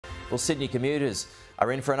Well, Sydney commuters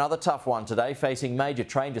are in for another tough one today, facing major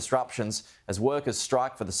train disruptions as workers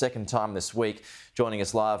strike for the second time this week. Joining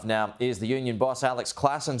us live now is the union boss,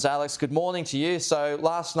 Claassens. Alex, good morning to you. So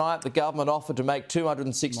last night, the government offered to make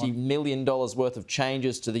 $260 million worth of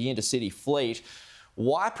changes to the intercity fleet.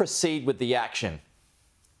 Why proceed with the action?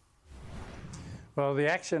 Well, the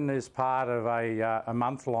action is part of a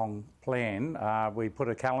month-long plan. We put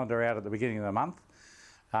a calendar out at the beginning of the month.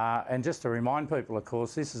 And just to remind people, of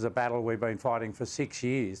course, this is a battle we've been fighting for 6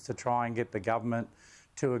 years to try and get the government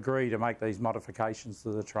to agree to make these modifications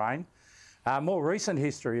to the train. More recent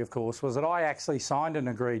history, of course, was that I actually signed an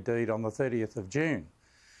agreed deed on the 30th of June,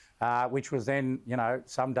 which was then,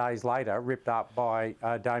 some days later ripped up by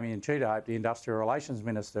Damien Tudor, the Industrial Relations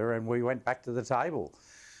Minister, and we went back to the table.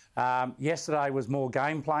 Yesterday was more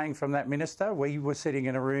game playing from that minister. We were sitting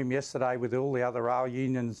in a room yesterday with all the other rail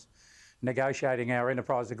unions negotiating our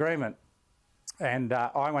enterprise agreement, and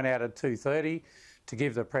I went out at 2:30 to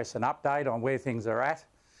give the press an update on where things are at.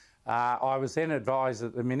 I was then advised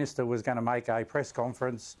that the minister was going to make a press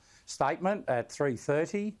conference statement at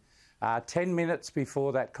 3:30. 10 minutes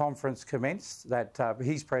before that conference commenced,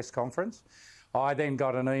 his press conference, I then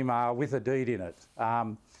got an email with a deed in it.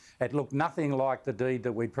 It looked nothing like the deed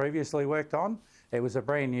that we'd previously worked on. It was a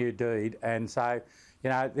brand new deed, and so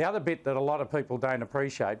the other bit that a lot of people don't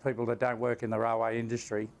appreciate, people that don't work in the railway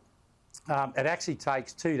industry, it actually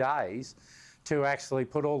takes 2 days to actually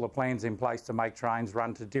put all the plans in place to make trains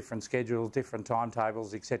run to different schedules, different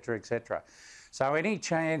timetables, etc., etc. So any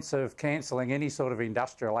chance of cancelling any sort of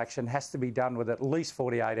industrial action has to be done with at least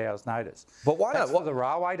 48 hours notice. But why not? For the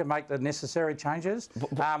railway to make the necessary changes.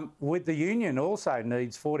 With the union also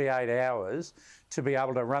needs 48 hours to be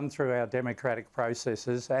able to run through our democratic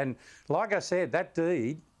processes. And like I said, that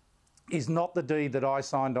deed is not the deed that I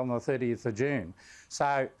signed on the 30th of June.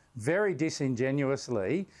 So very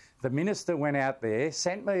disingenuously, the minister went out there,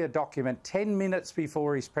 sent me a document 10 minutes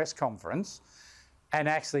before his press conference, and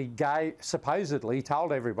actually supposedly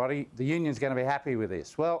told everybody the union's going to be happy with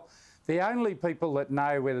this. Well, the only people that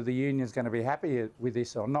know whether the union's going to be happy with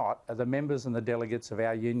this or not are the members and the delegates of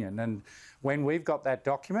our union. And when we've got that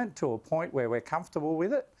document to a point where we're comfortable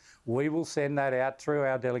with it, we will send that out through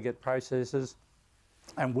our delegate processes,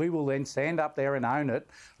 and we will then stand up there and own it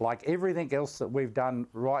like everything else that we've done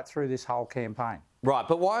right through this whole campaign. Right,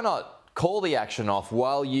 but why not call the action off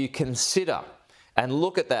while you consider and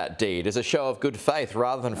look at that deed as a show of good faith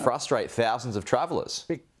rather than frustrate thousands of travellers?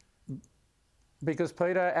 Because,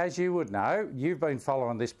 Peter, as you would know, you've been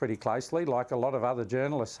following this pretty closely, like a lot of other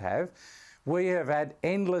journalists have. We have had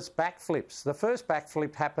endless backflips. The first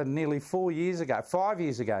backflip happened nearly 5 years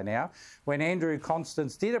ago now, when Andrew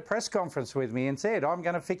Constance did a press conference with me and said, I'm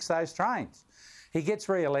going to fix those trains. He gets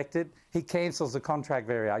re-elected, he cancels the contract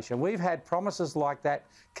variation. We've had promises like that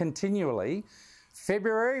continually.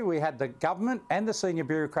 February, we had the government and the senior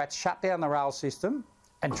bureaucrats shut down the rail system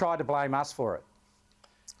and try to blame us for it.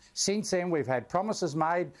 Since then, we've had promises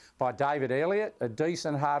made by David Elliott, a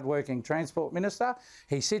decent, hard-working Transport Minister.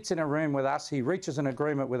 He sits in a room with us, he reaches an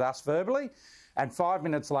agreement with us verbally, and 5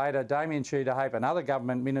 minutes later, Damien Tudor and other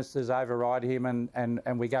government ministers override him,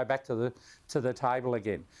 and we go back to the table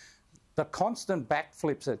again. The constant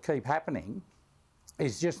backflips that keep happening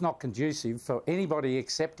is just not conducive for anybody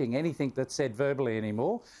accepting anything that's said verbally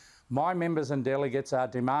anymore. My members and delegates are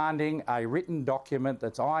demanding a written document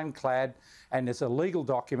that's ironclad, and it's a legal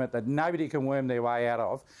document that nobody can worm their way out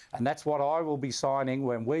of, and that's what I will be signing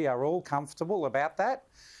when we are all comfortable about that.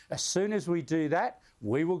 As soon as we do that,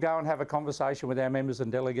 we will go and have a conversation with our members and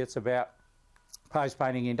delegates about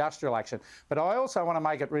postponing industrial action. But I also want to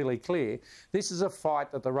make it really clear, this is a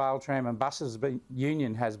fight that the Rail, Tram and Bus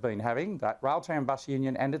Union has been having, that Rail, Tram and Bus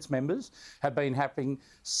Union and its members have been having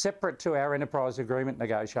separate to our enterprise agreement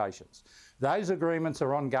negotiations. Those agreements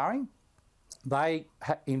are ongoing. They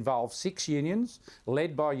involve 6 unions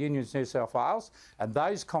led by Unions New South Wales, and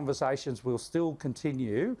those conversations will still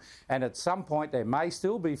continue, and at some point there may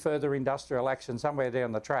still be further industrial action somewhere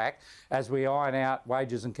down the track as we iron out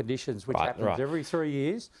wages and conditions, which happens every 3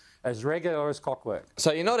 years, as regular as clockwork.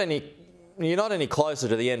 So you're not any closer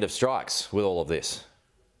to the end of strikes with all of this?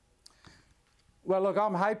 Well, look,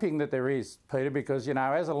 I'm hoping that there is, Peter, because,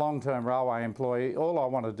 as a long-term railway employee, all I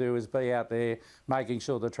want to do is be out there making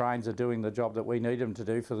sure the trains are doing the job that we need them to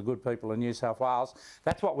do for the good people in New South Wales.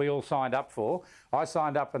 That's what we all signed up for. I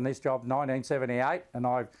signed up in this job in 1978, and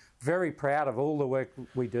I'm very proud of all the work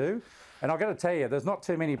we do. And I've got to tell you, there's not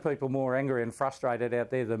too many people more angry and frustrated out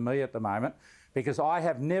there than me at the moment, because I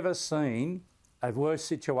have never seen a worse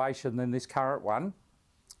situation than this current one.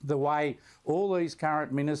 the way all these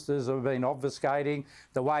current ministers have been obfuscating,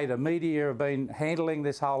 the way the media have been handling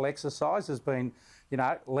this whole exercise has been, you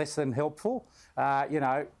know, less than helpful. You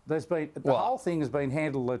know, there's been the whole thing has been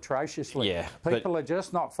handled atrociously. Yeah, people are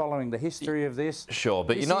just not following the history of this. Sure,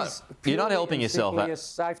 but you're not helping yourself. It's a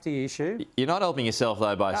safety issue. You're not helping yourself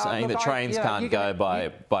though by saying that trains can't go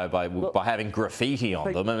by having graffiti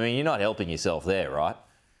on them. I mean, you're not helping yourself there, right?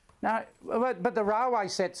 No, but the railway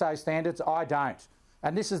sets those standards. I don't.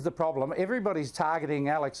 And this is the problem. Everybody's targeting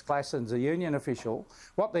Alex Claassens, a union official.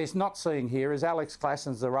 What they're not seeing here is Alex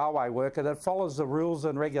Claassens, the railway worker that follows the rules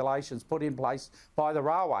and regulations put in place by the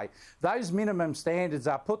railway. Those minimum standards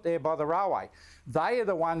are put there by the railway. They are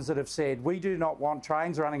the ones that have said, we do not want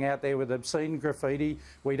trains running out there with obscene graffiti.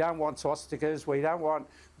 We don't want swastikas. We don't want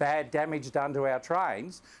bad damage done to our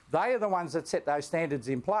trains. They are the ones that set those standards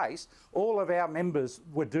in place. All of our members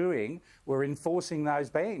were enforcing those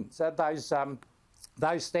bans,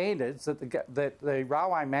 those standards that the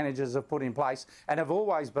railway managers have put in place and have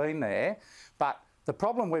always been there. But the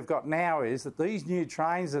problem we've got now is that these new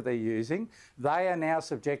trains that they're using, they are now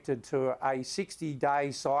subjected to a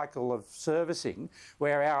 60-day cycle of servicing,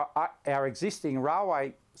 where our existing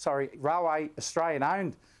railway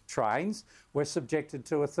Australian-owned trains were subjected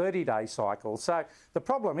to a 30-day cycle. So the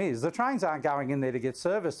problem is the trains aren't going in there to get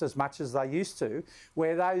serviced as much as they used to,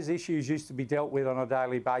 where those issues used to be dealt with on a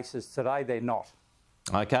daily basis. Today they're not.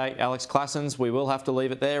 Okay, Alex Claassens, we will have to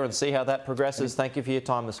leave it there and see how that progresses. Thank you for your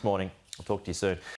time this morning. I'll talk to you soon.